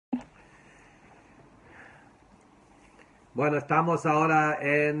Bueno, estamos ahora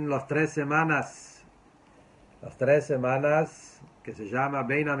en las 3 semanas que se llama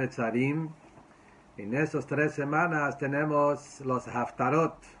Bein HaMetzarim. En esas 3 semanas tenemos los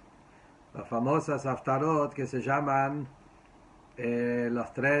Haftarot, las famosas Haftarot que se llaman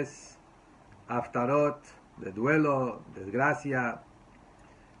los 3 Haftarot de duelo, desgracia,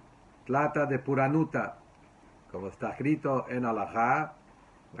 plata de Puranuta, como está escrito en Alajá.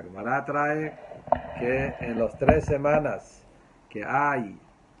 La Gemara trae que en las 3 semanas que hay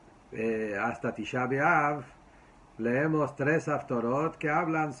hasta Tisha B'Av, leemos 3 Haftarot que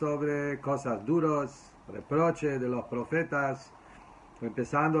hablan sobre cosas duras, reproches de los profetas,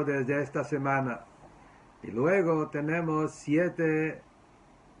 empezando desde esta semana. Y luego tenemos 7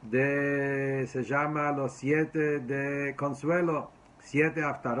 se llama los 7 de consuelo, 7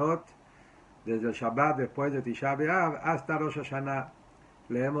 Haftarot, desde el Shabbat después de Tisha B'Av hasta Rosh Hashanah.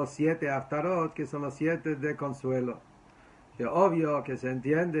 Leemos 7 Haftarot, que son los 7 de consuelo. Es obvio que se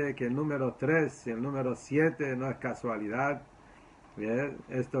entiende que el número 3 y el número 7 no es casualidad. ¿Bien?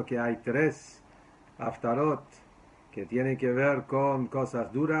 Esto que hay 3 Haftarot que tienen que ver con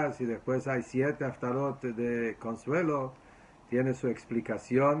cosas duras y después hay 7 Haftarot de consuelo, tiene su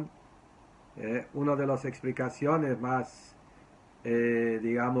explicación. Una de las explicaciones más,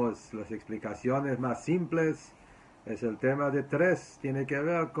 las explicaciones más simples es el tema de 3, tiene que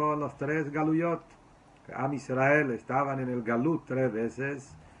ver con los 3 Galuyot. Am Israel estaban en el Galut 3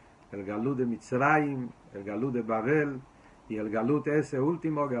 veces, el Galut de Mitzrayim, el Galut de Babel y el Galut ese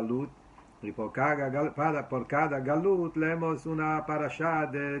último Galut. Y por cada Galut leemos una parashá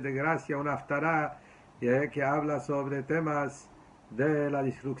de gracia, una haftará que habla sobre temas de la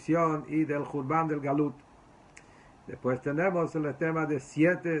destrucción y del Jurban del Galut. Después tenemos el tema de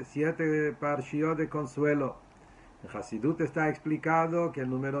 7 parshiot de consuelo. En Hasidut está explicado que el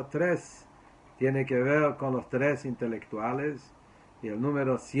número 3 tiene que ver con los 3 intelectuales y el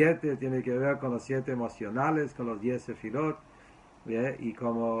número 7 tiene que ver con los 7 emocionales, con los 10 sefirot. Y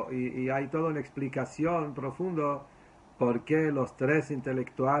hay toda una explicación profunda por qué los 3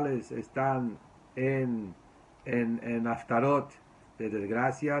 intelectuales están en Haftarot de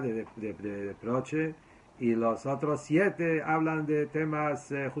desgracia, de reproche, y los otros 7 hablan de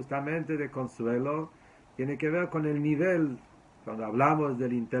temas justamente de consuelo. Tiene que ver con el nivel. Cuando hablamos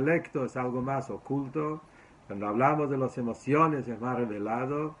del intelecto es algo más oculto, cuando hablamos de las emociones es más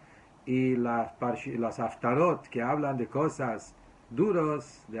revelado, y las haftarot que hablan de cosas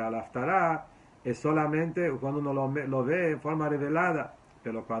duras de al haftará es solamente cuando uno lo ve en forma revelada,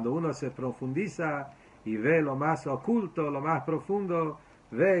 pero cuando uno se profundiza y ve lo más oculto, lo más profundo,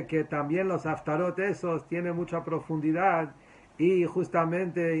 ve que también los haftarot esos tienen mucha profundidad. Y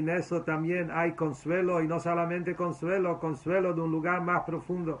justamente en eso también hay consuelo, y no solamente consuelo de un lugar más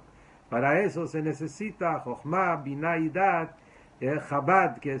profundo. Para eso se necesita Jochma, Binah y Dat,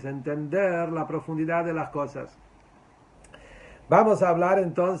 Chabad, que es entender la profundidad de las cosas. Vamos a hablar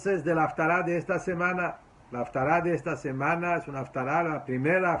entonces de la haftará de esta semana. La haftará de esta semana es una haftará, la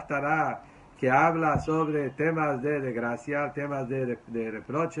primera haftará que habla sobre temas de desgracia, temas de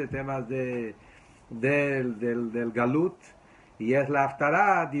reproche, temas del Galut. Y es la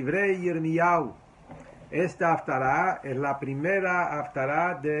haftará Divrei Yirmiyahu. Esta haftará es la primera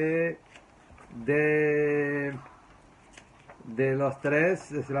haftará de los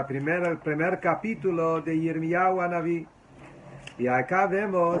 3, es el primer capítulo de Yirmiyahu Hanaví. Y acá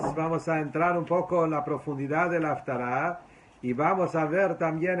vamos a entrar un poco en la profundidad de la haftará y vamos a ver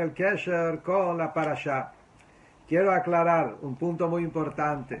también el kesher con la parashá. Quiero aclarar un punto muy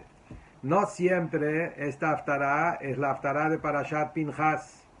importante. No siempre esta haftará es la haftará de Parashat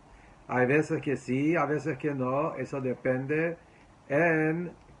Pinchas. Hay veces que sí, a veces que no. Eso depende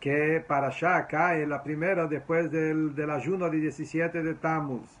en qué parashá cae la primera después del ayuno de 17 de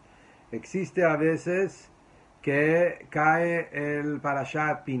Tammuz. Existe a veces que cae el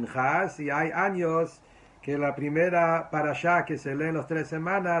Parashat Pinchas y hay años que la primera parashá que se lee en las 3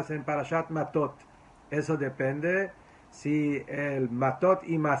 semanas en Parashat Matot. Eso depende si el Matot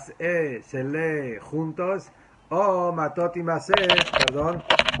y Masé se lee juntos o Matot y Masé,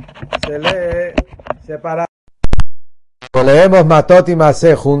 se lee separado. Cuando leemos Matot y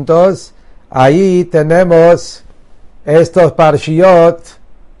Masé juntos, ahí tenemos estos parshiot.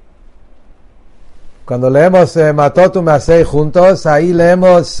 Cuando leemos Matot y Masé juntos, ahí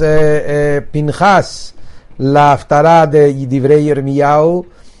leemos Pinchas, la haftará de Divrei Yirmiyahu,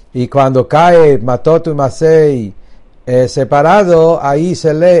 y cuando cae Matot y Masé separado, ahí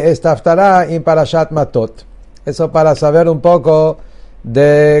se lee esta haftará en Parashat Matot. Eso para saber un poco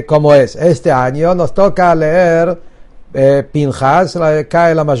de cómo es. Este año nos toca leer Pinchas,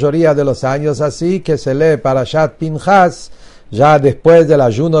 cae la mayoría de los años así, que se lee Parashat Pinchas, ya después del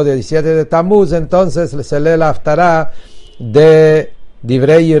ayuno de 17 de Tammuz, entonces se lee la Haftará de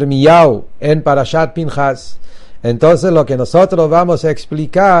Divrei Yirmiyahu en Parashat Pinchas. Entonces lo que nosotros vamos a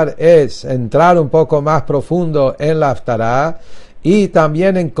explicar es entrar un poco más profundo en la Haftará y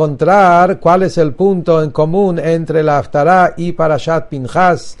también encontrar cuál es el punto en común entre la Haftará y Parashat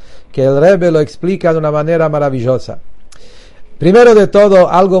Pinchas, que el Rebbe lo explica de una manera maravillosa. Primero de todo,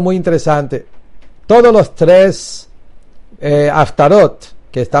 algo muy interesante. Todos los tres Haftarot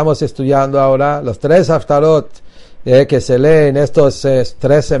que estamos estudiando ahora, los tres Haftarot que se leen en estas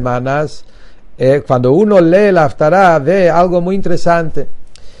 3 semanas, cuando uno lee la Haftará ve algo muy interesante,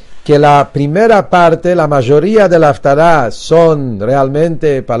 que la primera parte, la mayoría de la Haftará son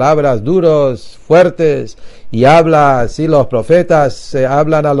realmente palabras duras, fuertes, y habla, si los profetas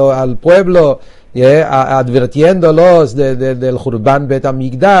hablan al pueblo, advirtiéndolos del Hurban Bet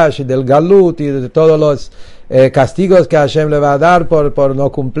Hamikdash, del Galut y de todos los castigos que Hashem le va a dar por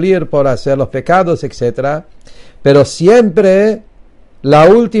no cumplir, por hacer los pecados, etc. Pero siempre la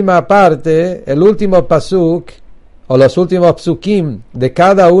última parte, el último pasuk, o los últimos psukim de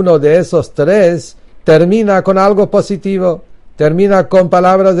cada uno de esos 3, termina con algo positivo, termina con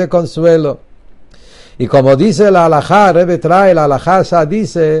palabras de consuelo. Y como dice la halajá, Rebbe trae la halajá,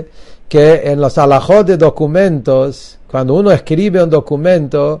 dice que en los halajot de documentos, cuando uno escribe un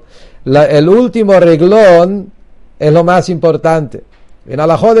documento, el último reglón es lo más importante. En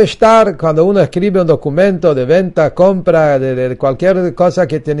halajot de shtar, cuando uno escribe un documento de venta, compra, de cualquier cosa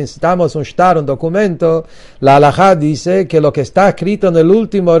que necesitamos, un shtar, un documento, la halajá dice que lo que está escrito en el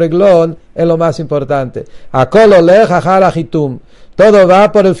último reglón es lo más importante. Akol olech achar achitum. Todo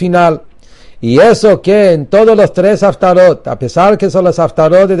va por el final. Y eso que en todos los 3 haftarot, a pesar que son los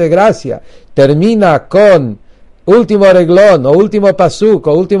haftarot de gracia, termina con último reglón, o último pasuk,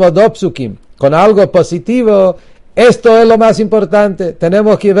 o último dopsukim, con algo positivo. Esto es lo más importante.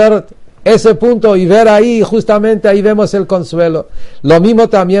 Tenemos que ver ese punto y ver ahí, justamente ahí vemos el consuelo. Lo mismo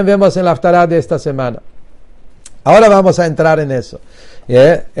también vemos en la Haftará de esta semana. Ahora vamos a entrar en eso.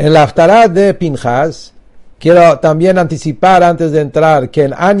 En la Haftará de Pinchas, quiero también anticipar antes de entrar que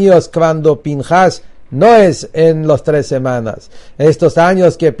en años cuando Pinchas no es en los 3 semanas, estos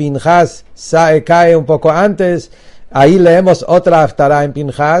años que Pinchas cae un poco antes, ahí leemos otra Haftará en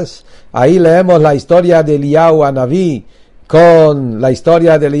Pinchas. Ahí leemos la historia de Eliyahu Hanaví con la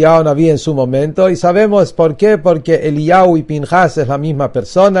historia de Eliyahu Hanaví en su momento, y sabemos por qué, porque Eliyahu y Pinchas es la misma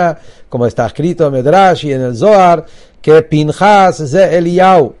persona, como está escrito en Medrash y en el Zohar, que Pinchas es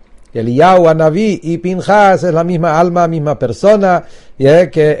Eliyahu Hanaví y Pinchas es la misma alma, misma persona,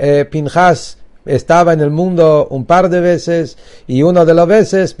 que Pinchas estaba en el mundo un par de veces, y una de las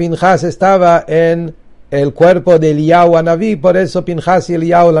veces Pinchas estaba en el cuerpo de Eliyahu Hanaví, por eso Pinchas y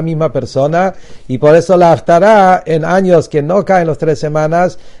Eliyahu la misma persona, y por eso la Haftará, en años que no caen los 3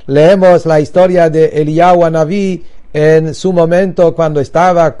 semanas, leemos la historia de Eliyahu Hanaví en su momento cuando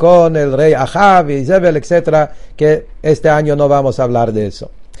estaba con el rey Ahab y Jezebel, etc., que este año no vamos a hablar de eso.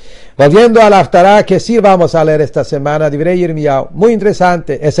 Volviendo a la Haftará, que sí vamos a leer esta semana, Divrei Yirmiyahu, muy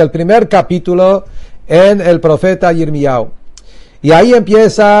interesante, es el primer capítulo en el profeta Yirmiyahu. Y ahí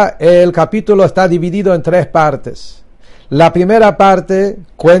empieza, el capítulo está dividido en 3 partes. La primera parte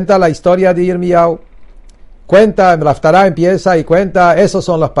cuenta la historia de Yirmiyahu. La Haftará empieza y cuenta, esas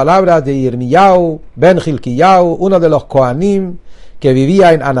son las palabras de Yirmiyahu, ben Hilkiyahu, uno de los Kohanim, que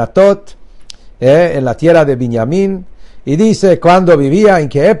vivía en Anatot, en la tierra de Binyamin. Y dice cuándo vivía, en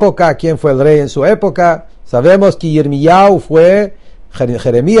qué época, quién fue el rey en su época. Sabemos que Yirmiyahu fue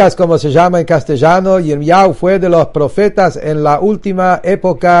Jeremías, como se llama en castellano. Yirmiyahu fue de los profetas en la última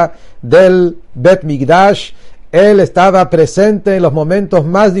época del Bet Mikdash. Él estaba presente en los momentos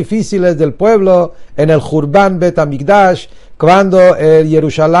más difíciles del pueblo, en el Hurban Bet Hamikdash, cuando el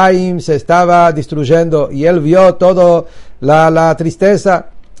Jerusalén se estaba destruyendo, y él vio toda la tristeza.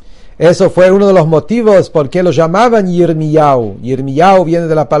 Eso fue uno de los motivos por qué lo llamaban Yirmiyahu. Yirmiyahu viene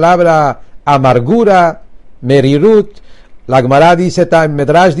de la palabra amargura, merirut. La Gemara dice,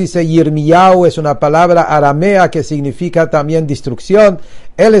 Medrash dice, Yirmiyahu es una palabra aramea que significa también destrucción.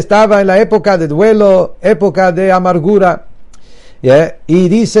 Él estaba en la época de duelo, época de amargura. Y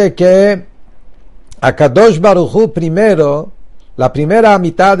dice que Akadosh Baruj Hu primero, la primera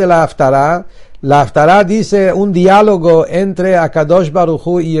mitad de la Haftará dice un diálogo entre Akadosh Baruj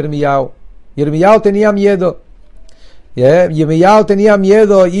Hu y Yirmiyahu. Yirmiyahu tenía miedo. Yirmiyahu tenía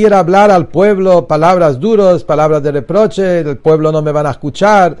miedo ir a hablar al pueblo palabras duras, palabras de reproche, el pueblo no me van a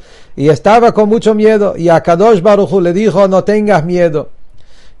escuchar, y estaba con mucho miedo, y Akadosh Baruj Hu le dijo, no tengas miedo.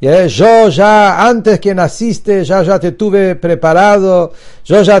 Yo ya, antes que naciste, ya te tuve preparado,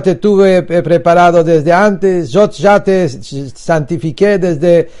 yo ya te tuve preparado desde antes, yo ya te santifiqué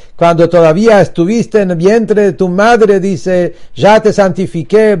desde cuando todavía estuviste en el vientre de tu madre, dice, ya te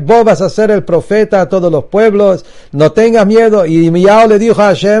santifiqué, vos vas a ser el profeta a todos los pueblos, no tengas miedo. Y Yirmiyahu le dijo a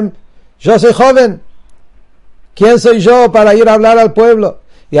Hashem, yo soy joven, ¿quién soy yo para ir a hablar al pueblo?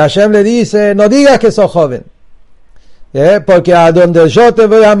 Y Hashem le dice, no digas que sos joven. Porque a donde yo te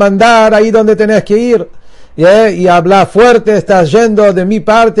voy a mandar, ahí donde tenés que ir, y hablar fuerte, estás yendo de mi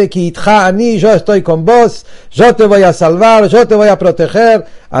parte, ki itcha ani, yo estoy con vos, yo te voy a salvar, yo te voy a proteger,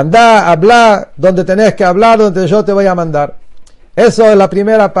 anda, habla donde tenés que hablar, donde yo te voy a mandar. Eso es la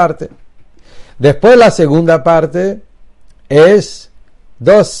primera parte. Después la segunda parte es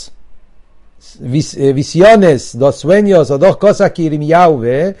dos visiones, dos sueños o dos cosas que Yirmiyahu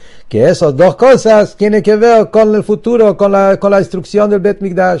ve, que esas dos cosas tienen que ver con el futuro, con la destrucción del Bet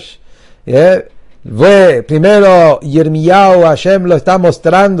Mikdash. Primero Yirmiyahu, Hashem lo está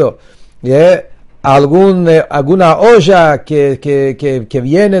mostrando, alguna olla que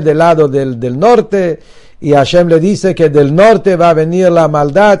viene del lado del norte, y Hashem le dice que del norte va a venir la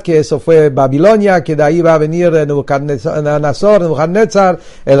maldad, que eso fue Babilonia, que de ahí va a venir Nebuchadnezzar,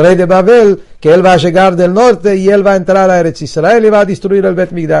 el rey de Babel, que él va a llegar del norte y él va a entrar a Eretz Israel y va a destruir el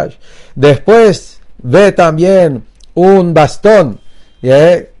Bet Mikdash. Después ve también un bastón,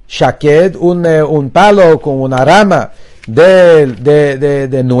 shaked, un palo con una rama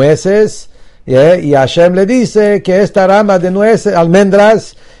de nueces, y Hashem le dice que esta rama de nueces,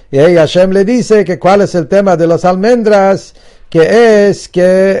 almendras, y Hashem le dice que cuál es el tema de los almendras, que es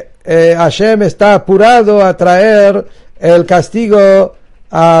que Hashem está apurado a traer el castigo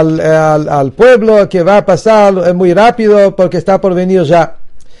al pueblo, que va a pasar muy rápido porque está por venir ya.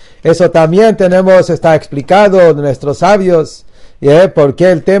 Eso también está explicado en nuestros sabios,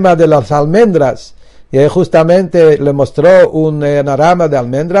 porque el tema de las almendras, justamente le mostró una rama de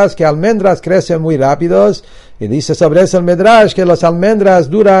almendras, que almendras crecen muy rápidos, y dice sobre eso el Medrash que las almendras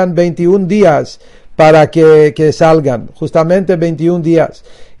duran 21 días para que salgan, justamente 21 días.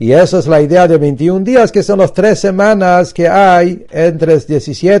 Y esa es la idea de 21 días, que son las 3 semanas que hay entre el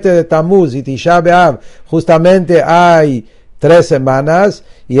 17 de Tammuz y Tisha B'Av. Justamente hay 3 semanas,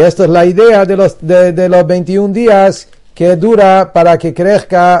 y esta es la idea de los 21 días que dura para que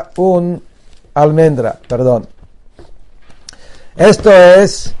crezca un almendra, perdón. Esto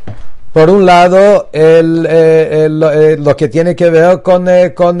es, por un lado, lo que tiene que ver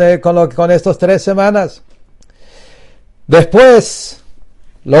con estos 3 semanas. Después,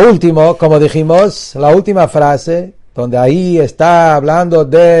 lo último, como dijimos, la última frase, donde ahí está hablando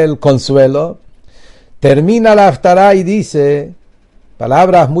del consuelo, termina la Haftará y dice,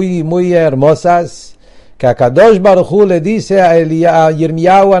 palabras muy, muy hermosas, que a Kadosh Baruj Hu le dice a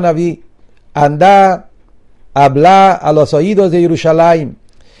Yirmiyahu Anabí, anda, habla a los oídos de Jerusalén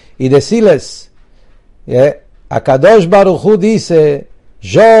y decirles, a Kadosh Baruj Hu dice,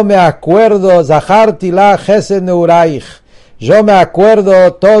 yo me acuerdo, Zacharti la Chesed Neuraich, yo me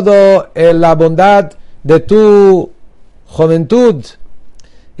acuerdo todo la bondad de tu juventud.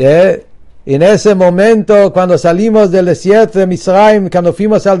 En ese momento, cuando salimos del desierto de Misraim, cuando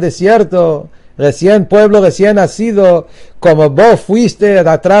fuimos al desierto, pueblo recién nacido, como vos fuiste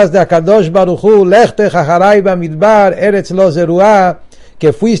atrás de Akadosh Baruj Hu, Lechte Chacharai Bamidbar, Eretz Lo Zeruah,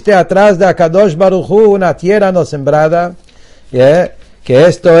 que fuiste atrás de Akadosh Baruj Hu, una tierra no sembrada, que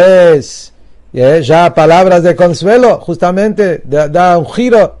esto es ya palabras de consuelo, justamente da un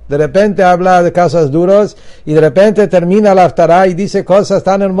giro, de repente habla de cosas duras y de repente termina la Haftará y dice cosas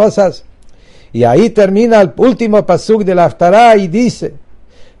tan hermosas, y ahí termina el último pasuk de la Haftará y dice,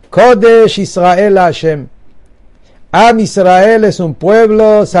 Kodesh Israel Hashem, Am Israel es un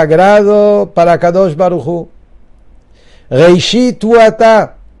pueblo sagrado para Kadosh Baruj Hu. Reishit hu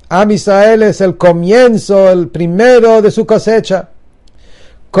ata, Am Israel es el comienzo, el primero de su cosecha.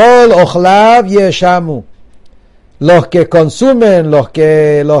 Kol ochlav yeshamu, los que consumen, los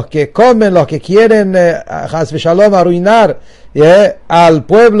que comen, los que quieren Chas v'Shalom arruinar al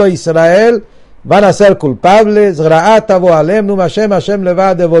pueblo Israel, van a ser culpables. Ra'at avo alem num Hashem le va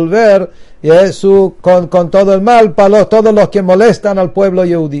a devolver con todo el mal para todos los que molestan al pueblo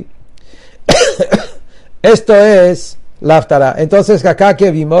Yehudi. Esto es la Haftará. Entonces acá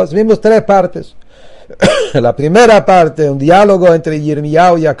que vimos 3 partes. La primera parte, un diálogo entre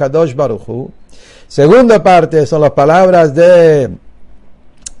Yirmiyahu y Akadosh Baruj Hu. Segunda parte son las palabras del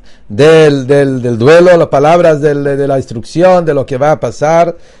duelo, las palabras de la instrucción, de lo que va a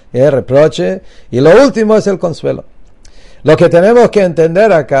pasar, el reproche. Y lo último es el consuelo. Lo que tenemos que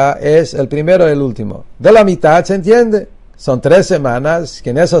entender acá es el primero y el último. De la mitad se entiende. Son 3 semanas, que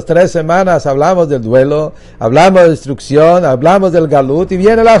en esas 3 semanas hablamos del duelo, hablamos de destrucción, hablamos del galut, y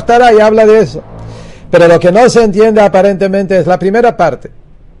viene la Haftará y habla de eso. Pero lo que no se entiende aparentemente es la primera parte.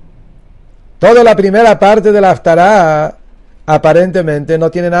 Toda la primera parte de la Haftará aparentemente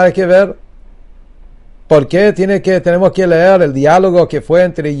no tiene nada que ver. ¿Por qué tenemos que leer el diálogo que fue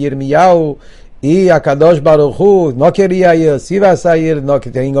entre Yirmiyahu y Akadosh Baruj Hu? No quería ir, si vas a ir, no,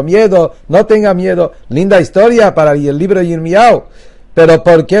 que tengo miedo, no tenga miedo. Linda historia para el libro de Yirmiyahu. Pero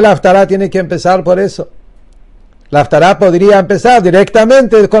 ¿por qué la Haftará tiene que empezar por eso? La Haftará podría empezar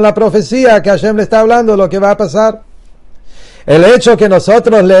directamente con la profecía que Hashem le está hablando, lo que va a pasar. El hecho que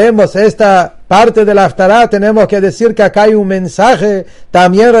nosotros leemos esta parte de la Haftará, tenemos que decir que acá hay un mensaje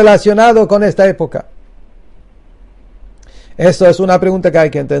también relacionado con esta época. Eso es una pregunta que hay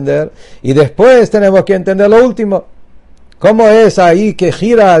que entender. Y después tenemos que entender lo último. ¿Cómo es ahí que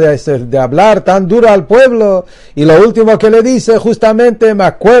gira de hablar tan duro al pueblo? Y lo último que le dice, justamente, me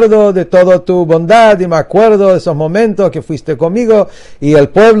acuerdo de toda tu bondad y me acuerdo de esos momentos que fuiste conmigo. Y el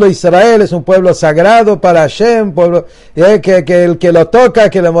pueblo de Israel es un pueblo sagrado para Hashem, pueblo, que el que lo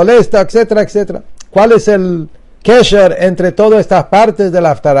toca, que le molesta, etcétera, etcétera. ¿Cuál es el kesher entre todas estas partes de la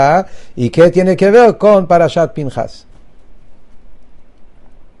Haftará? ¿Y qué tiene que ver con Parashat Pinchas?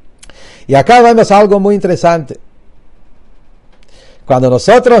 Y acá vemos algo muy interesante. Cuando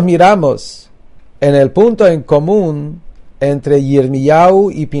nosotros miramos en el punto en común entre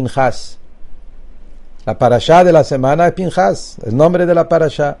Yirmiyahu y Pinchas, la parashá de la semana es Pinchas, el nombre de la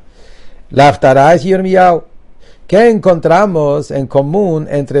parashá. La Haftará es Yirmiyahu. ¿Qué encontramos en común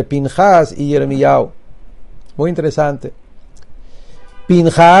entre Pinchas y Yirmiyahu? Muy interesante.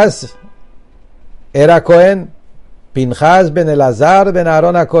 Pinchas era Cohen. Pinchas ben Elazar ben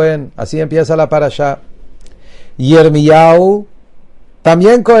Aarón a Cohen. Así empieza la parashá. Yirmiyahu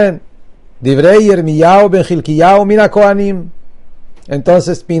también Cohen. Divrei Yirmiyahu ben Hilkiyahu mina Kohanim.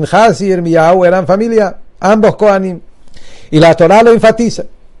 Entonces Pinchas y Yirmiyahu eran familia, ambos Kohanim. Y la Torah lo enfatiza.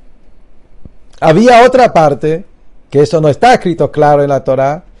 Había otra parte, que eso no está escrito claro en la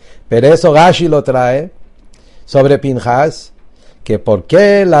Torah, pero eso Rashi lo trae, sobre Pinchas, que por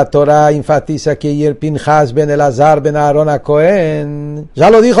qué la Torah enfatiza que el Pinchas ben Elazar ben Aarón a Cohen. Ya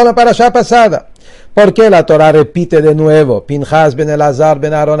lo dijo en la parashá pasada. ¿Por qué la Torah repite de nuevo Pinchas ben Elazar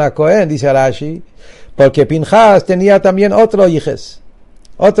ben Aarón a Cohen? Dice Rashi, porque Pinchas tenía también otro hijes,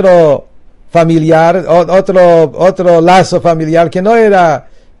 otro familiar, otro lazo familiar que no era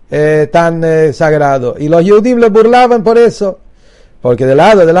tan sagrado, y los Yehudim le burlaban por eso, porque del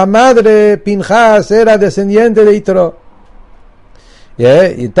lado de la madre Pinchas era descendiente de Yitro.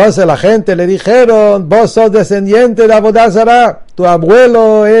 Y entonces la gente le dijeron, vos sos descendiente de Avodah Zará, tu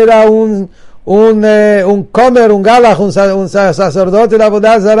abuelo era un comer, un galach, un sacerdote de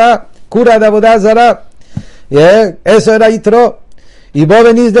Avodah Zará, cura de Avodah Zará. Eso era Yitro. Y vos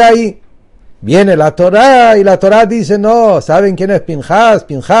venís de ahí. Viene la Torah y la Torah dice, no, ¿saben quién es Pinchas?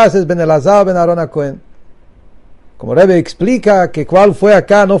 Pinchas es Ben Elazar ben Aarón a Cohen. Como Rebbe explica que cuál fue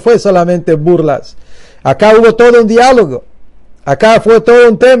acá, no fue solamente burlas. Acá hubo todo un diálogo. Acá fue todo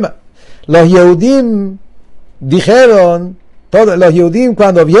un tema. Los Yehudim dijeron, los Yehudim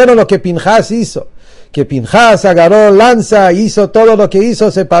cuando vieron lo que Pinchas hizo, que Pinchas agarró lanza, hizo todo lo que hizo,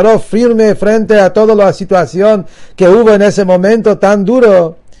 se paró firme frente a toda la situación que hubo en ese momento tan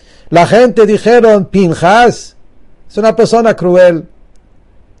duro, la gente dijeron, Pinchas es una persona cruel,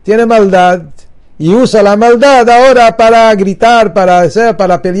 tiene maldad, y usa la maldad ahora para gritar,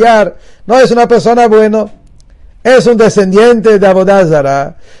 para pelear, no es una persona buena. Es un descendiente de Avodah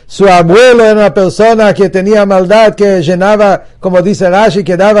Zará. Su abuelo era una persona que tenía maldad, que llenaba, como dice Rashi,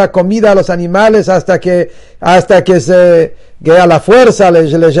 que daba comida a los animales hasta que a la fuerza le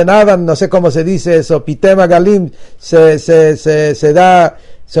llenaban, no sé cómo se dice eso, pitema galim, se da,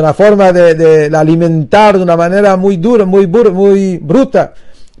 es una forma de alimentar de una manera muy dura, muy bruta,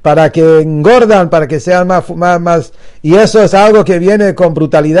 para que engordan, para que sean más, y eso es algo que viene con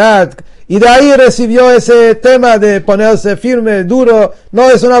brutalidad. Y de ahí recibió ese tema de ponerse firme, duro, no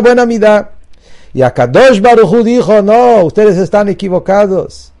es una buena midá. Y Akadosh Baruj Hu dijo, no, ustedes están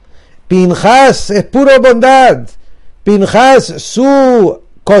equivocados. Pinchas es pura bondad. Pinchas, su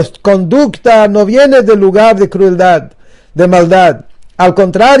conducta no viene del lugar de crueldad, de maldad. Al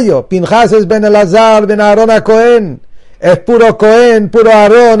contrario, Pinchas es Ben Elazar, Ben Aarón a Cohen. Es puro Cohen, puro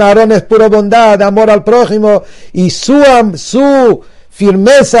Aarón. Aarón es pura bondad, amor al prójimo. Y su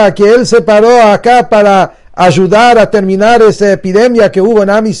firmeza que él se paró acá para ayudar a terminar esa epidemia que hubo en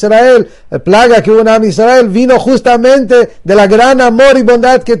Am Israel, la plaga que hubo en Am Israel, vino justamente de la gran amor y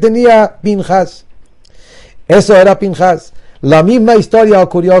bondad que tenía Pinchas. Eso era Pinchas. La misma historia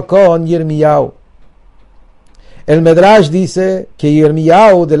ocurrió con Yirmiyahu. El Medrash dice que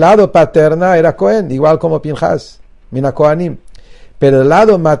Yirmiyahu del lado paterna era Cohen, igual como Pinchas, mina Kohanim. Pero del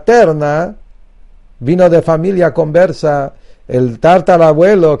lado materna vino de familia conversa. El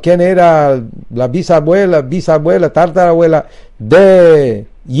tartarabuelo, ¿quién era? La bisabuela, tartarabuela de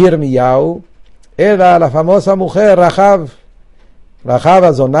Yirmiyahu, era la famosa mujer Rahav. Rahav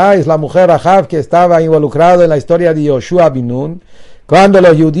Azonai es la mujer Rahav que estaba involucrada en la historia de Yoshua bin Nun, cuando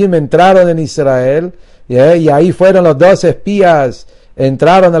los judíos entraron en Israel, y ahí fueron los 2 espías,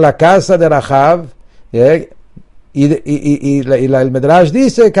 entraron a la casa de Rahav, el Medrash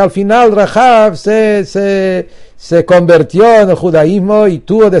dice que al final Rahav se convirtió en el judaísmo y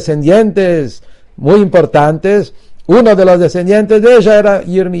tuvo descendientes muy importantes. Uno de los descendientes de ella era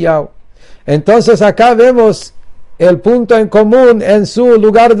Yirmiyahu. Entonces acá vemos el punto en común en su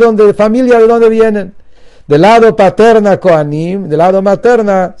lugar de familia de donde vienen. Del lado paterna Kohanim, del lado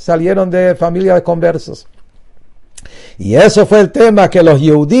materna salieron de familia de conversos. Y eso fue el tema que los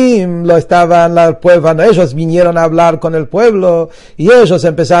Yehudim ellos vinieron a hablar con el pueblo y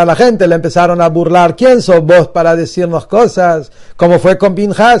la gente le empezaron a burlar. ¿Quién sos vos para decirnos cosas? Como fue con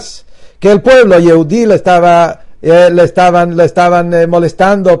Pinchas, que el pueblo Yehudí le estaban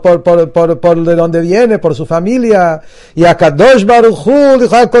molestando por de dónde viene, por su familia. Y a Kadosh Baruj Hu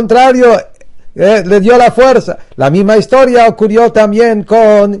dijo al contrario, le dio la fuerza. La misma historia ocurrió también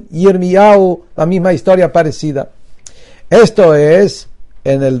con Yirmiyahu, la misma historia parecida. Esto es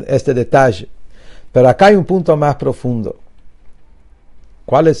en este detalle. Pero acá hay un punto más profundo.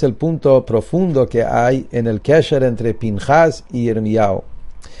 ¿Cuál es el punto profundo que hay en el kesher entre Pinchas y Yirmiyahu?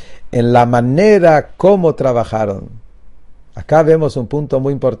 En la manera como trabajaron. Acá vemos un punto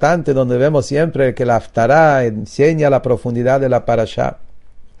muy importante donde vemos siempre que la Haftará enseña la profundidad de la parashá.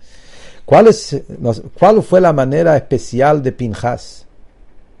 ¿Cuál fue la manera especial de Pinchas?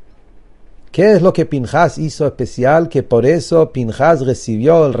 ¿Qué es lo que Pinchas hizo especial? Que por eso Pinchas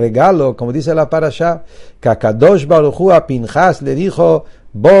recibió el regalo, como dice la parashá, que a Kadosh Baruj Hu a Pinchas le dijo: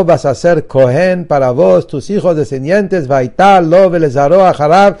 vos vas a ser Cohen para vos, tus hijos descendientes, Vaital, Lo, Velezaro,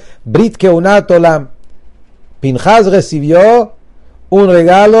 Aharab, Brit Keunat Olam. Pinchas recibió un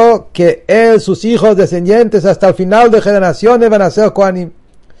regalo que sus hijos descendientes hasta el final de generaciones van a ser Kohanim.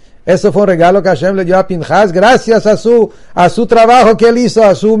 Eso fue un regalo que Hashem le dio a Pinchas gracias a su trabajo que él hizo,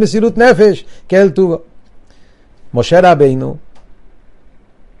 a su Mesirut Nefesh que él tuvo. Moshe Rabbeinu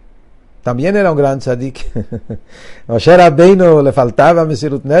también era un gran tzadik. Moshe Rabbeinu le faltaba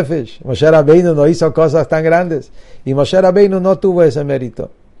Mesirut Nefesh. Moshe Rabbeinu no hizo cosas tan grandes. Y Moshe Rabbeinu no tuvo ese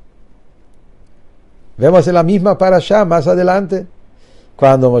mérito. Vemos en la misma parashá más adelante.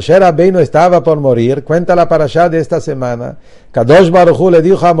 Cuando Moshe Rabbeinu estaba por morir, cuenta la parashá de esta semana, Kadosh Baruj Hu le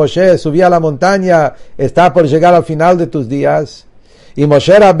dijo a Moshe: subí a la montaña, está por llegar al final de tus días. Y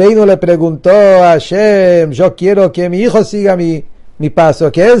Moshe Rabbeinu le preguntó a Hashem: yo quiero que mi hijo siga mi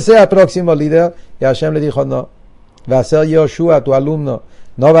paso, que él sea el próximo líder. Y Hashem le dijo: no, va a ser Yoshua tu alumno,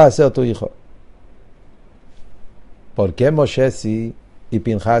 no va a ser tu hijo. ¿Por qué Moshe sí y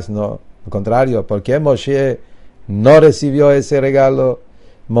Pinchas no? Al contrario, ¿por qué Moshe no recibió ese regalo?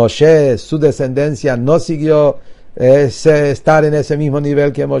 Moshe, su descendencia, no siguió estar en ese mismo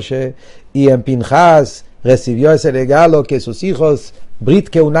nivel que Moshe. Y en Pinchas recibió ese regalo que sus hijos, Brit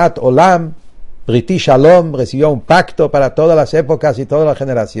Keunat Olam, Briti Shalom, recibió un pacto para todas las épocas y todas las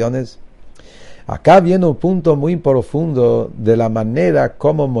generaciones. Acá viene un punto muy profundo de la manera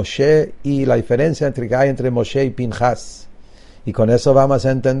como Moshe y la diferencia que hay entre Moshe y Pinchas. Y con eso vamos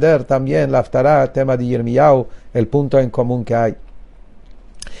a entender también la Haftará, el tema de Yirmiyahu, el punto en común que hay.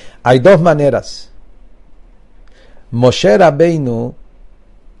 Hay 2 maneras. Moshe Rabbeinu,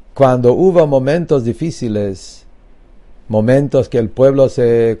 cuando hubo momentos difíciles, momentos que el pueblo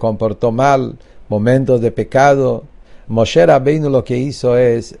se comportó mal, momentos de pecado, Moshe Rabbeinu lo que hizo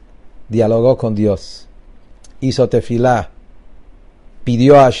es dialogó con Dios, hizo tefilá,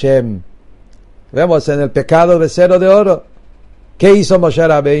 pidió a Hashem. Vemos en el pecado becerro de oro. ¿Qué hizo Moshe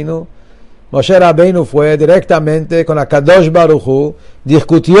Rabbeinu? Moshe Rabbeinu fue directamente con Akadosh Baruj Hu,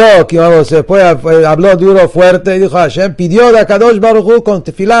 discutió, habló duro, fuerte, y dijo a Hashem, pidió de Akadosh Baruj Hu con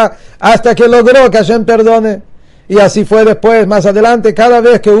tefilá hasta que logró que Hashem perdone. Y así fue después, más adelante, cada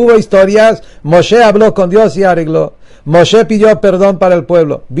vez que hubo historias, Moshe habló con Dios y arregló. Moshe pidió perdón para el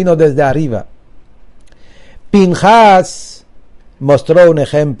pueblo, vino desde arriba. Pinchas mostró un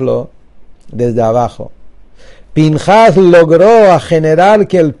ejemplo desde abajo. Pinchas logró a generar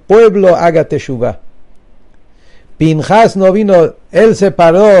que el pueblo haga teshuvah. Pinchas no vino, él se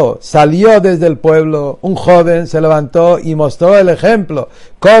paró, salió desde el pueblo, un joven se levantó y mostró el ejemplo,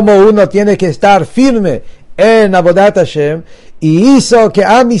 cómo uno tiene que estar firme en Avodat Hashem, y hizo que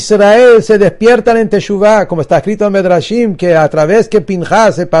Am Israel se despiertan en Teshuvah, como está escrito en Medrashim, que a través que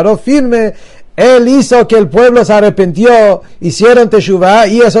Pinchas se paró firme, él hizo que el pueblo se arrepintió, hicieron Teshuvah,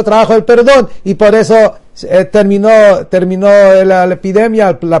 y eso trajo el perdón, y por eso terminó la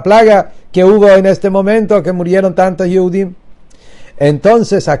epidemia, la plaga que hubo en este momento, que murieron tantos Yehudim.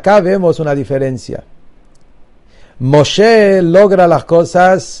 Entonces acá vemos una diferencia. Moshe logra las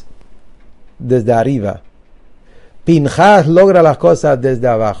cosas desde arriba. Pinchas logra las cosas desde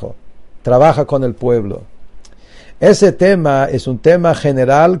abajo. Trabaja con el pueblo. Ese tema es un tema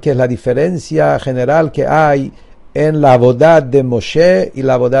general, que es la diferencia general que hay en la avodat de Moshe y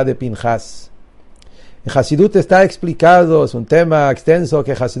la avodat de Pinchas. En Hasidut está explicado, es un tema extenso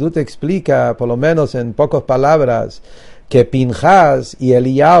que Hasidut explica, por lo menos en pocas palabras, que Pinchas y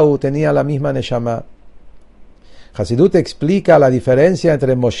Eliyahu tenían la misma neshama. Hasidut explica la diferencia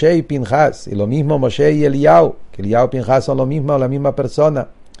entre Moshe y Pinchas, y lo mismo Moshe y Eliyahu, que Eliyahu y Pinchas son lo mismo, la misma persona.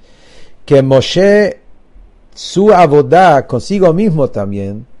 Que Moshe, su avodá consigo mismo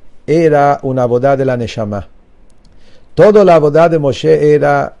también, era una avodá de la neshama. Toda la avodá de Moshe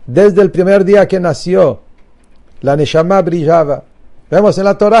era, desde el primer día que nació, la neshama brillaba. Vemos en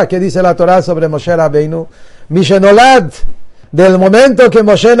la Torah, ¿qué dice la Torah sobre Moshe Rabbeinu? Mishenolad, del momento que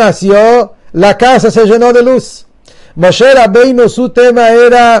Moshe nació, la casa se llenó de luz. Moshe Rabbeinu, su tema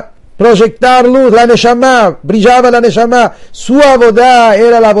era proyectar luz, la neshama, brillaba la neshama. Su avodá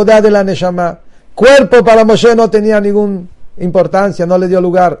era la avodá de la neshama. Cuerpo para Moshe no tenía ninguna importancia, no le dio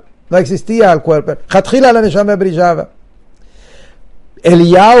lugar, no existía el cuerpo. Hatchila la neshama brillaba.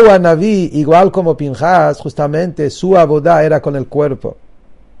 Eliyahu Hanaví, igual como Pinchas, justamente su avodá era con el cuerpo.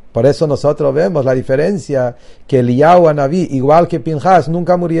 Por eso nosotros vemos la diferencia, que Eliyahu Hanaví, igual que Pinchas,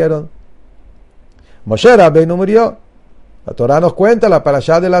 nunca murieron. Moshe Rabbeinu murió. La Torah nos cuenta, la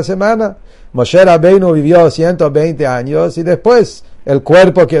parashá de la semana. Moshe Rabbeinu vivió 120 años y después el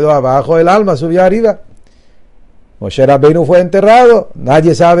cuerpo quedó abajo, el alma subió arriba. Moshe Rabbeinu fue enterrado,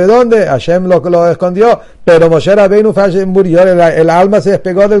 nadie sabe dónde, Hashem lo escondió, pero Moshe Rabbeinu murió, el alma se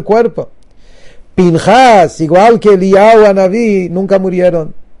despegó del cuerpo. Pinchas, igual que Eliyahu Hanaví, nunca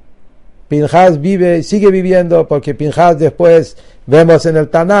murieron. Pinchas sigue viviendo, porque Pinchas después vemos en el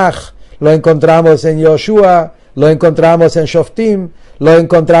Tanaj, lo encontramos en Yoshua, lo encontramos en Shoftim, lo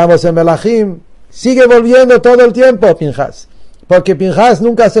encontramos en Melachim, sigue volviendo todo el tiempo Pinchas, porque Pinchas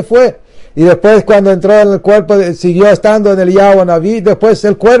nunca se fue. Y después cuando entró en el cuerpo, siguió estando en el Eliyahu Hanaví, después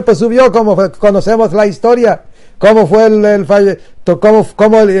el cuerpo subió, como conocemos la historia, cómo fue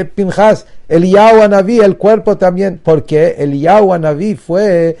cómo el Pinchas, Eliyahu Hanaví, el cuerpo también, porque Eliyahu Hanaví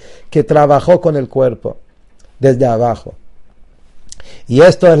fue que trabajó con el cuerpo, desde abajo. Y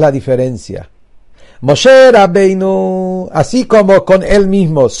esto es la diferencia. Moshe Rabbeinu, así como con él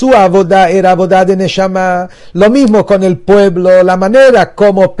mismo, su avodá era avodá de neshama, lo mismo con el pueblo, la manera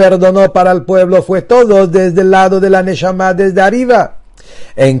como perdonó para el pueblo fue todo desde el lado de la neshama, desde arriba.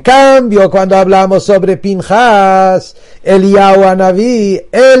 En cambio, cuando hablamos sobre Pinchas, Eliyahu Hanaví,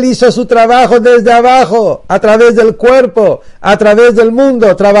 él hizo su trabajo desde abajo, a través del cuerpo, a través del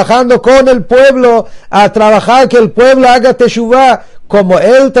mundo, trabajando con el pueblo, a trabajar que el pueblo haga teshuvah, como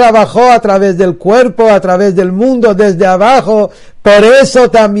él trabajó a través del cuerpo, a través del mundo, desde abajo. Por eso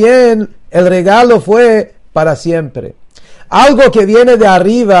también el regalo fue para siempre. Algo que viene de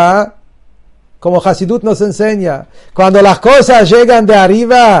arriba, como Hasidut nos enseña, cuando las cosas llegan de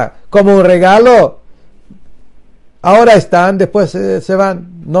arriba como un regalo, ahora están, después se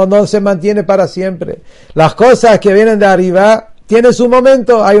van, no se mantiene para siempre. Las cosas que vienen de arriba tienen su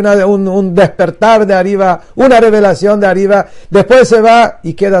momento, hay un despertar de arriba, una revelación de arriba, después se va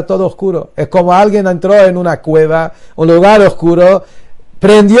y queda todo oscuro. Es como alguien entró en una cueva, un lugar oscuro,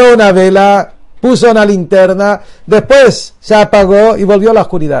 prendió una vela, puso una linterna, después se apagó y volvió a la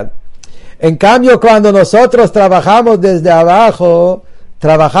oscuridad. En cambio, cuando nosotros trabajamos desde abajo,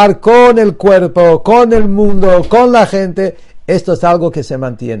 trabajar con el cuerpo, con el mundo, con la gente, esto es algo que se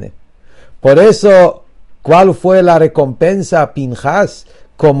mantiene. Por eso, ¿cuál fue la recompensa a Pinchas?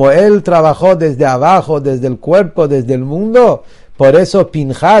 Como él trabajó desde abajo, desde el cuerpo, desde el mundo, por eso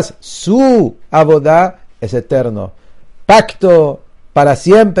Pinchas, su avodá, es eterno. Pacto para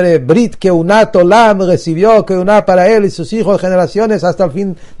siempre, Brit Keunat Olam, recibió Keunat para él y sus hijos, generaciones, hasta el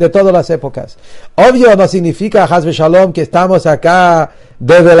fin de todas las épocas. Obvio no significa, Haz Shalom, que estamos acá,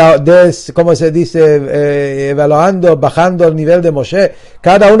 como se dice, evaluando, bajando el nivel de Moshe.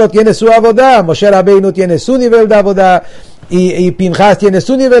 Cada uno tiene su avodá. Moshe Rabbeinu tiene su nivel de avodá, y Pinchas tiene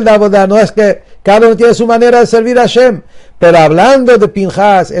su nivel de avodá. No es que cada uno tiene su manera de servir a Hashem. Pero hablando de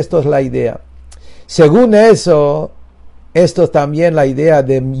Pinchas, esto es la idea. Según eso, Esto es también la idea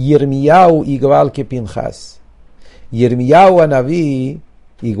de Yirmiyahu igual que Pinchas. Yirmiyahu Anabí,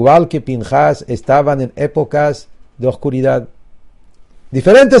 igual que Pinchas, estaban en épocas de oscuridad.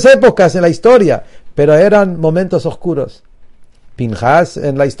 Diferentes épocas en la historia, pero eran momentos oscuros. Pinchas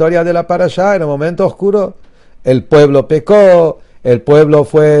en la historia de la Parashá era un momento oscuro. El pueblo pecó, el pueblo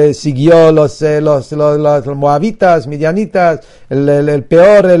siguió los moabitas, midianitas, el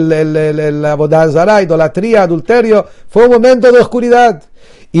peor, la avodah zará, idolatría, adulterio. Fue un momento de oscuridad.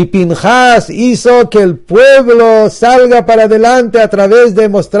 Y Pinchas hizo que el pueblo salga para adelante a través de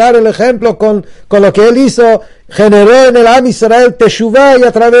mostrar el ejemplo con lo que él hizo, generó en el Am Israel teshuvá, y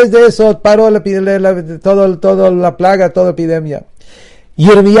a través de eso paró toda la plaga, toda epidemia.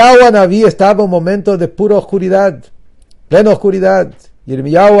 Yirmiyahu Anabí estaba en un momento de pura oscuridad, plena oscuridad.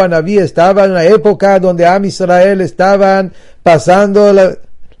 Yirmiyahu Anabí estaba en una época donde Am Israel estaban pasando el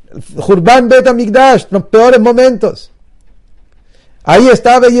Hurban Bet HaMikdash, los peores momentos. Ahí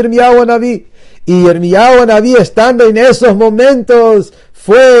estaba Yirmiyahu Anabí. Y Yirmiyahu Anabí, estando en esos momentos,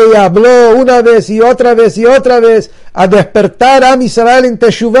 fue y habló una vez y otra vez y otra vez a despertar a Israel en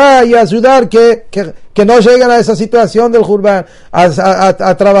Teshuvá y a ayudar que no lleguen a esa situación del Hurban,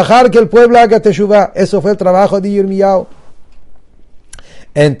 a trabajar que el pueblo haga Teshuvá. Eso fue el trabajo de Yirmiyahu.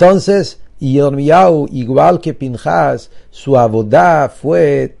 Entonces, Yirmiyahu, igual que Pinchas, su avodá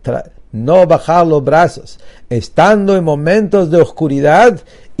fue no bajar los brazos, estando en momentos de oscuridad,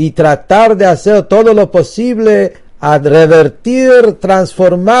 y tratar de hacer todo lo posible a revertir,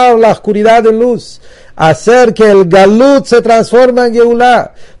 transformar la oscuridad en luz, hacer que el Galut se transforme en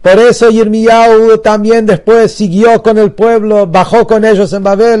Geulah. Por eso Yirmiyahu también después siguió con el pueblo, bajó con ellos en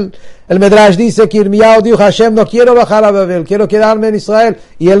Babel. El Medrash dice que Yirmiyahu dijo: Hashem, no quiero bajar a Babel, quiero quedarme en Israel.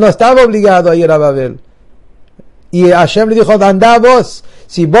 Y él no estaba obligado a ir a Babel. Y Hashem le dijo: anda vos,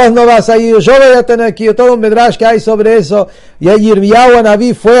 si vos no vas a ir, yo voy a tener que ir. Todo un medrash que hay sobre eso. Y Yirmiyahu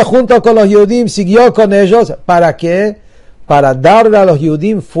Anabí fue junto con los Yehudim, siguió con ellos. ¿Para qué? Para darle a los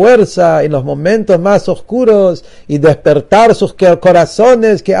Yehudim fuerza en los momentos más oscuros y despertar sus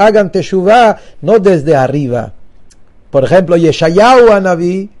corazones, que hagan teshuvá, no desde arriba. Por ejemplo, Yeshayahu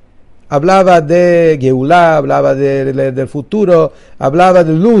Anabí hablaba de Geulah, hablaba del futuro, hablaba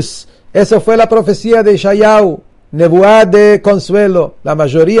de luz. Eso fue la profecía de Yeshayahu. Nebuá de consuelo. La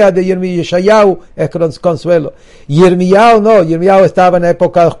mayoría de Yeshayahu es consuelo. Yirmiyahu no. Yirmiyahu estaba en una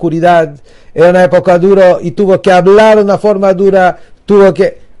época de oscuridad, era una época dura, y tuvo que hablar de una forma dura,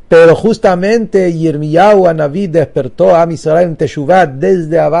 pero justamente Yirmiyahu Anabí despertó a Israel en Teshuvá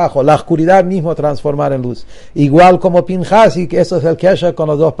desde abajo, la oscuridad mismo transformar en luz, igual como Pinchas, y eso es el kesher con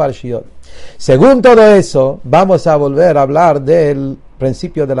los dos parshiot. Según todo eso, vamos a volver a hablar del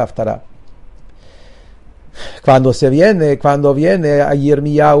principio del Haftarah. Cuando viene a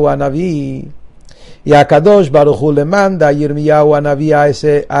Yirmiyahu Anabí, y a Kadosh Baruch Hu le manda a Yirmiyahu Anabí a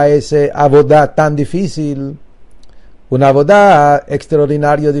ese avodá tan difícil, una avodá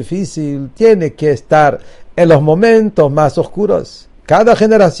extraordinario difícil, tiene que estar en los momentos más oscuros. Cada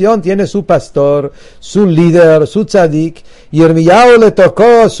generación tiene su pastor, su líder, su tzadik. Yirmiyahu le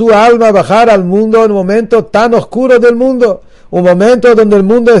tocó su alma bajar al mundo en un momento tan oscuro del mundo, un momento donde el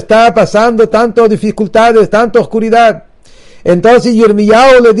mundo está pasando tantas dificultades, tanta oscuridad. Entonces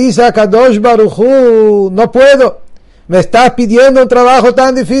Yirmiyahu le dice a Kadosh Baruch Hu: no puedo, me estás pidiendo un trabajo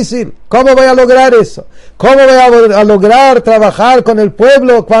tan difícil, ¿cómo voy a lograr eso? ¿Cómo voy a lograr trabajar con el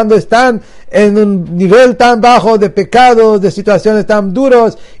pueblo cuando están en un nivel tan bajo de pecados, de situaciones tan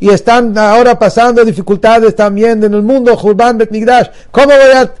duras, y están ahora pasando dificultades también en el mundo, Hurban Bet Mikdash? ¿Cómo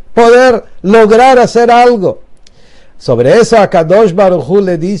voy a poder lograr hacer algo? Sobre eso a Kadosh Baruch Hu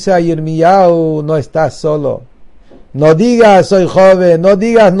le dice a Yirmiyahu: no estás solo, no digas soy joven, no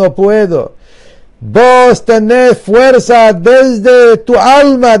digas no puedo. Vos tenés fuerza desde tu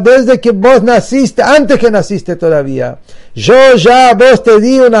alma, desde que vos naciste, antes que naciste todavía. Yo ya vos te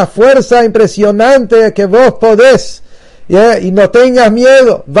di una fuerza impresionante que vos podés. Y no tengas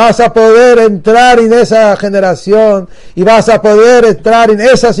miedo, vas a poder entrar en esa generación, y vas a poder entrar en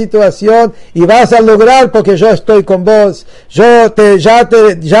esa situación, y vas a lograr, porque yo estoy con vos. Ya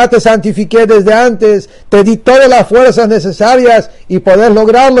te santifiqué desde antes, te di todas las fuerzas necesarias, y podés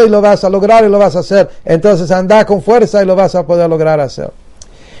lograrlo, y lo vas a lograr, y lo vas a hacer. Entonces anda con fuerza y lo vas a poder lograr hacer.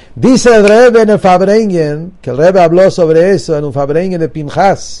 Dice el Rebbe en el Fabrengen, que el Rebbe habló sobre eso en un Fabrengen de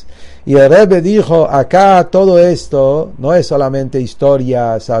Pinchas, y el Rebbe dijo: acá todo esto no es solamente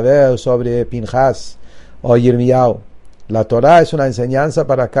historia, saber sobre Pinchas o Yirmiyahu. La Torah es una enseñanza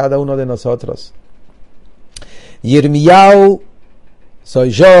para cada uno de nosotros. Yirmiyahu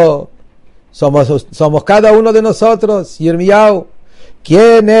soy yo, somos cada uno de nosotros. Yirmiyahu,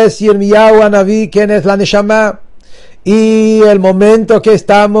 ¿quién es Yirmiyahu Anabí? ¿Quién es la Neshama? Y el momento que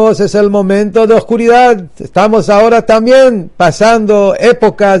estamos es el momento de oscuridad. Estamos ahora también pasando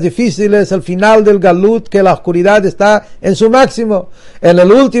épocas difíciles, el final del Galut, que la oscuridad está en su máximo. En la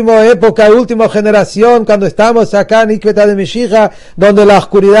última época, última generación, cuando estamos acá en Ikveta de Meshija, donde la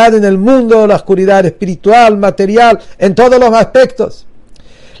oscuridad en el mundo, la oscuridad espiritual, material, en todos los aspectos.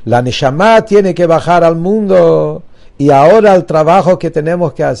 La Neshama tiene que bajar al mundo. Y ahora el trabajo que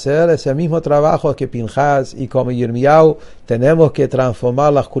tenemos que hacer es el mismo trabajo que Pinchas y como Yirmiyahu, tenemos que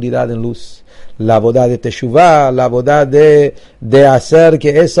transformar la oscuridad en luz. La boda de Teshuvah, la boda de hacer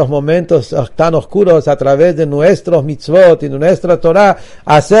que esos momentos tan oscuros a través de nuestros mitzvot y de nuestra Torah,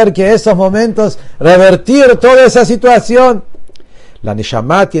 hacer que esos momentos revertir toda esa situación. La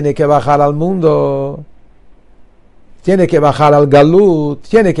Neshama tiene que bajar al mundo. Tiene que bajar al Galut,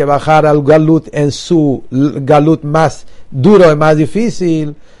 tiene que bajar al Galut en su Galut más duro y más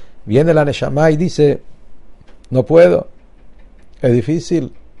difícil. Viene la Neshama y dice, no puedo, es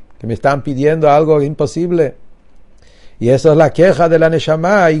difícil, que me están pidiendo algo imposible. Y esa es la queja de la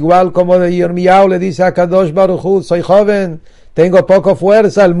Neshama, igual como de Yirmiyahu le dice a Kadosh Baruj Hu, soy joven, tengo poca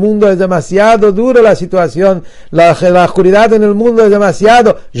fuerza, el mundo es demasiado duro, la situación, la oscuridad en el mundo es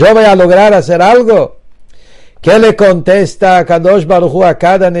demasiado, yo voy a lograr hacer algo. ¿Qué le contesta Kadosh Baruj Hu a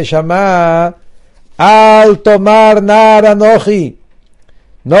cada Neshama? Al tomar nar anoji,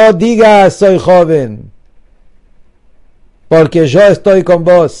 no digas soy joven, porque yo estoy con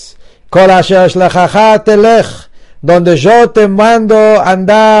vos. Kol asher shlachach telech, donde yo te mando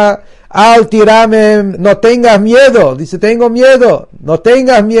andar, al tirame, no tengas miedo. Dice, tengo miedo, no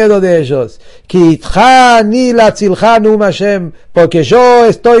tengas miedo de ellos. Ki itcha ni latzilcha num Hashem, porque yo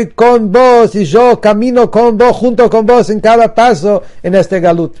estoy con vos y yo camino con vos, junto con vos en cada paso en este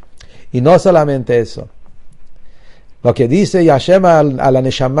galut. Y no solamente eso. Lo que dice Hashem a la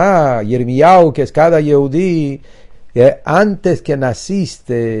Neshama, Yirmiyahu, que es cada Yehudí, antes que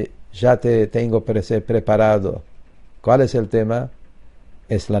naciste ya te tengo preparado. ¿Cuál es el tema?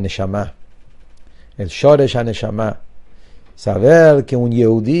 Es la Neshama, el Shoresh HaNeshama. Saber que un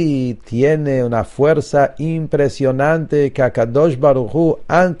Yehudí tiene una fuerza impresionante, que Akadosh Baruj Hu,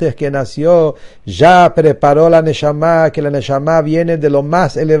 antes que nació, ya preparó la Neshama, que la Neshama viene de lo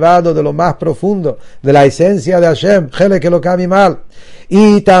más elevado, de lo más profundo, de la esencia de Hashem, Helek Elokam Imal.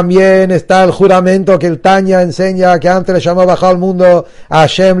 Y también está el juramento que el Tanya enseña, que antes le llamó bajar al mundo, a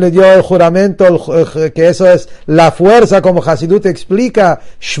Hashem le dio el juramento, que eso es la fuerza, como Hasidut explica,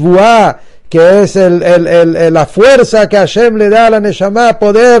 Shvuah, que es la fuerza que Hashem le da a la Neshama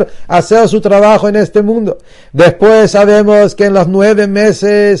poder hacer su trabajo en este mundo. Después sabemos que en los 9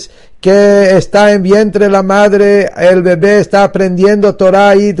 meses que está en vientre la madre, el bebé está aprendiendo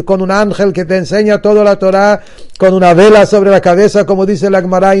Torah y con un ángel que te enseña toda la Torah, con una vela sobre la cabeza, como dice la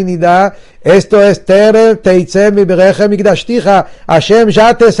Gemara y Nidá. Esto es Terer Teitze mi Bereje Mikdashtija. Hashem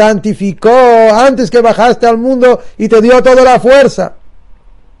ya te santificó antes que bajaste al mundo y te dio toda la fuerza.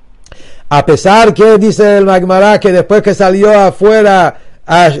 A pesar que dice el Magmará que después que salió afuera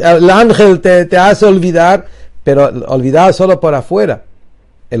el ángel te hace olvidar, pero olvidar solo por afuera.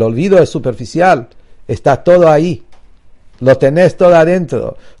 El olvido es superficial, está todo ahí, lo tenés todo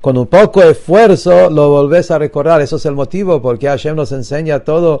adentro. Con un poco de esfuerzo lo volvés a recordar. Eso es el motivo porque Hashem nos enseña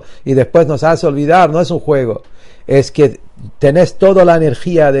todo y después nos hace olvidar. No es un juego, es que tenés toda la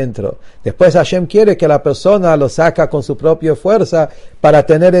energía adentro. Después Hashem quiere que la persona lo saca con su propia fuerza para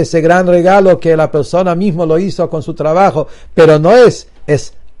tener ese gran regalo que la persona mismo lo hizo con su trabajo. Pero no es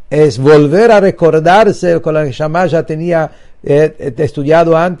volver a recordarse con la que Shama ya tenía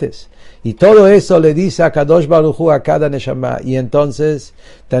estudiado antes. Y todo eso le dice a Kadosh Baruj Hu a cada Neshama. Y entonces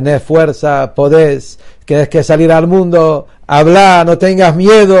tenés fuerza, podés, tienes que salir al mundo, hablar, no tengas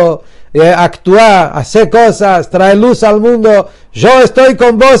miedo, actuar, hacer cosas, traer luz al mundo. Yo estoy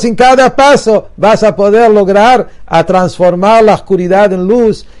con vos en cada paso. Vas a poder lograr a transformar la oscuridad en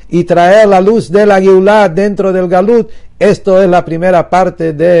luz y traer la luz de la Geulah dentro del Galut. Esto es la primera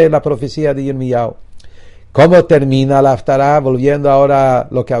parte de la profecía de Yirmiyahu. ¿Cómo termina la Haftarah? Volviendo ahora a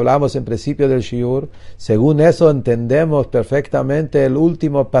lo que hablamos en principio del Shiur. Según eso entendemos perfectamente el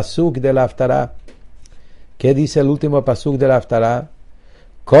último pasuk de la Haftarah. ¿Qué dice el último pasuk de la Haftarah?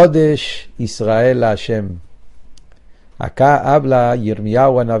 Kodesh Israel Hashem. Acá habla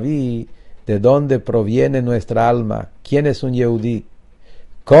Yirmiyahu Hanaví de dónde proviene nuestra alma. ¿Quién es un Yehudí?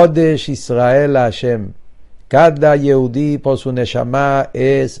 Kodesh Israel Hashem. Cada Yehudí por su Neshama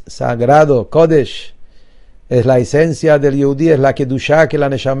es sagrado. Kodesh es la esencia del Yehudí, es la Kedushá que la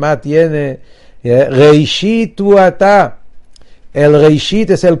Neshama tiene. Reishit Uatá. El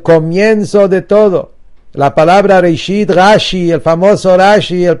Reishit es el comienzo de todo. La palabra Reishit, Rashi, el famoso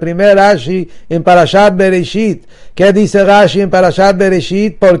Rashi, el primer Rashi en Parashat Bereshit. ¿Qué dice Rashi en Parashat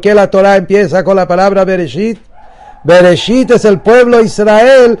Bereshit? ¿Por qué la Torah empieza con la palabra Bereshit? Bereshit es el pueblo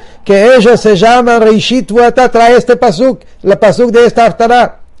Israel, que ellos se llaman Reishit Vuata. Trae este pasuk, el pasuk de esta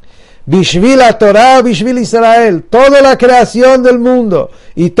Haftarah. Bishvil la Torah, Bishvil Israel, toda la creación del mundo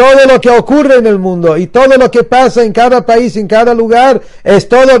y todo lo que ocurre en el mundo y todo lo que pasa en cada país, en cada lugar, es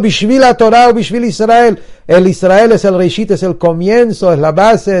todo Bishvil la Torah o Bishvil Israel. El Israel es el Reishit, es el comienzo, es la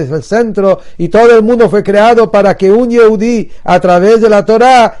base, es el centro, y todo el mundo fue creado para que un Yehudí a través de la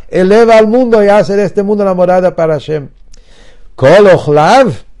Torah eleva al mundo y hace de este mundo la morada para Hashem. Kol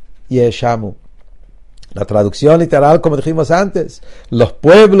ochlav yeshamu. La traducción literal, como dijimos antes, los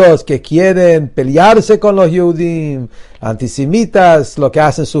pueblos que quieren pelearse con los Yehudim, antisemitas, lo que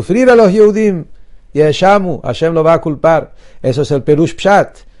hacen sufrir a los Yehudim, Yeshamu, Hashem lo va a culpar. Eso es el Perush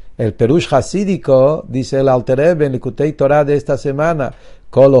Pshat. El Perush Hasídico, dice el Alter Rebbe en Likutei Torah de esta semana,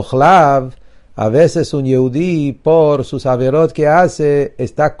 Kol ochlav, a veces un Yehudí, por sus averot que hace,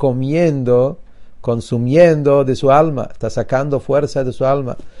 está consumiendo de su alma, está sacando fuerza de su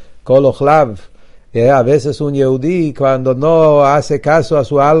alma. Kol ochlav. A veces un Yehudí, cuando no hace caso a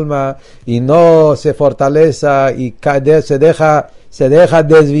su alma y no se fortaleza y se deja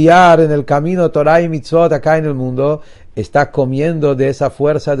desviar en el camino Torah y Mitzvot acá en el mundo, está comiendo de esa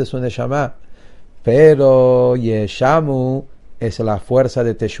fuerza de su Neshama. Pero Yeshamu es la fuerza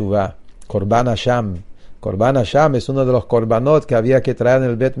de Teshuvah, Korban Hasham. Korban Hasham es uno de los korbanot que había que traer en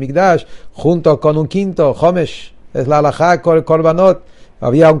el Bet Mikdash junto con un quinto, Homesh, es la halajá korbanot.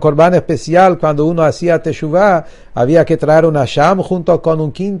 Había un korban especial cuando uno hacía teshuvah, había que traer un hasham junto con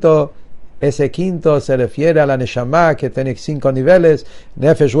un quinto. Ese quinto se refiere a la neshama, que tiene 5 niveles,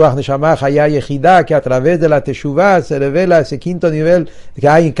 nefesh ruach neshama chaya yechida, que a través de la teshuvah se revela ese quinto nivel que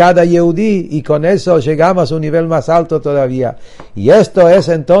hay en cada yehudí, y con eso llegamos a un nivel más alto todavía. Y esto es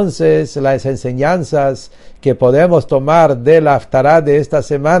entonces las enseñanzas que podemos tomar de la Haftarah de esta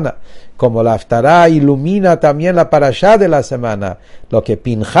semana. Como la Haftarah ilumina también la parashá de la semana, lo que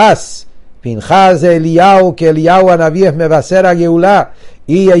Pinchas de Eliyahu, que Eliyahu Anabí es Mevaser a Geulah,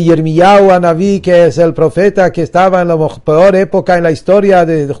 y Yirmiyahu Anabí, que es el profeta que estaba en la peor época en la historia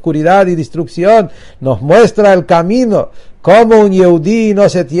de oscuridad y destrucción, nos muestra el camino, como un Yehudí no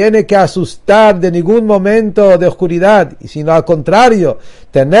se tiene que asustar de ningún momento de oscuridad, sino al contrario,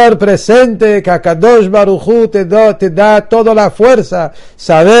 tener presente que Akadosh Baruj Hu te da toda la fuerza,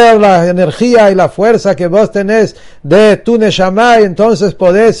 saber la energía y la fuerza que vos tenés de tu Neshama, y entonces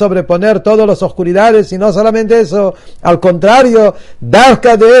podés sobreponer todas las oscuridades, y no solamente eso, al contrario,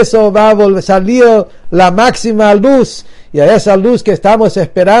 Dafka de eso va a salir la máxima luz, y a esa luz que estamos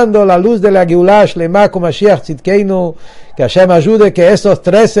esperando, la luz de la Geulah Shlema como Mashiach Tzidkeinu, que Hashem ayude que esos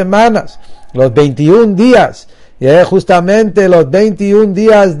 3 semanas, los 21 días, justamente los 21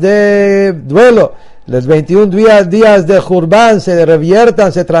 días de duelo, los 21 días de Jurban se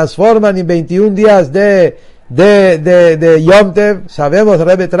reviertan, se transforman en 21 días de Yom Tev. Sabemos,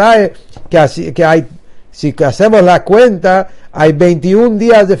 Rebbe trae que hay, si hacemos la cuenta, hay 21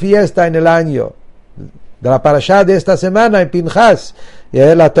 días de fiesta en el año. De la parashá de esta semana en Pinchas,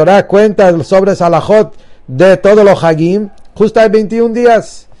 la Torah cuenta sobre Salahot de todos los Hagim, justo hay 21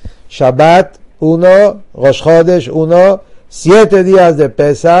 días. Shabbat 1, Rosh Chodesh 1, 7 días de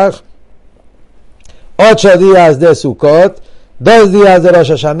Pesach, 8 días de Sukkot, 2 días de Rosh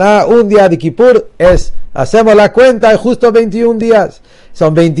Hashanah, 1 día de Kippur. Hacemos la cuenta, hay justo 21 días.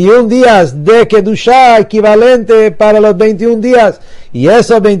 Son 21 días de Kedushá, equivalente para los 21 días. Y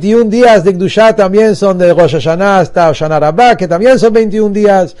esos 21 días de Kedushá también son de Rosh Hashanah hasta Hoshana Rabbah, que también son 21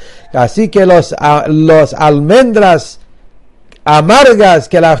 días. Así que los almendras amargas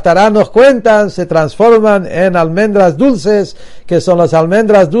que la Haftarah nos cuentan se transforman en almendras dulces, que son las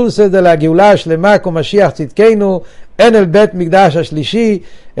almendras dulces de la Geulah Shlema con Mashiach Tzidkeinu en el Bet Mikdash Ashlishi,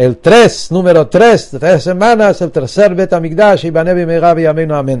 el número 3 semanas, el tercer Bet Mikdash, y Banebi Megabi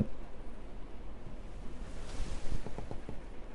Amén.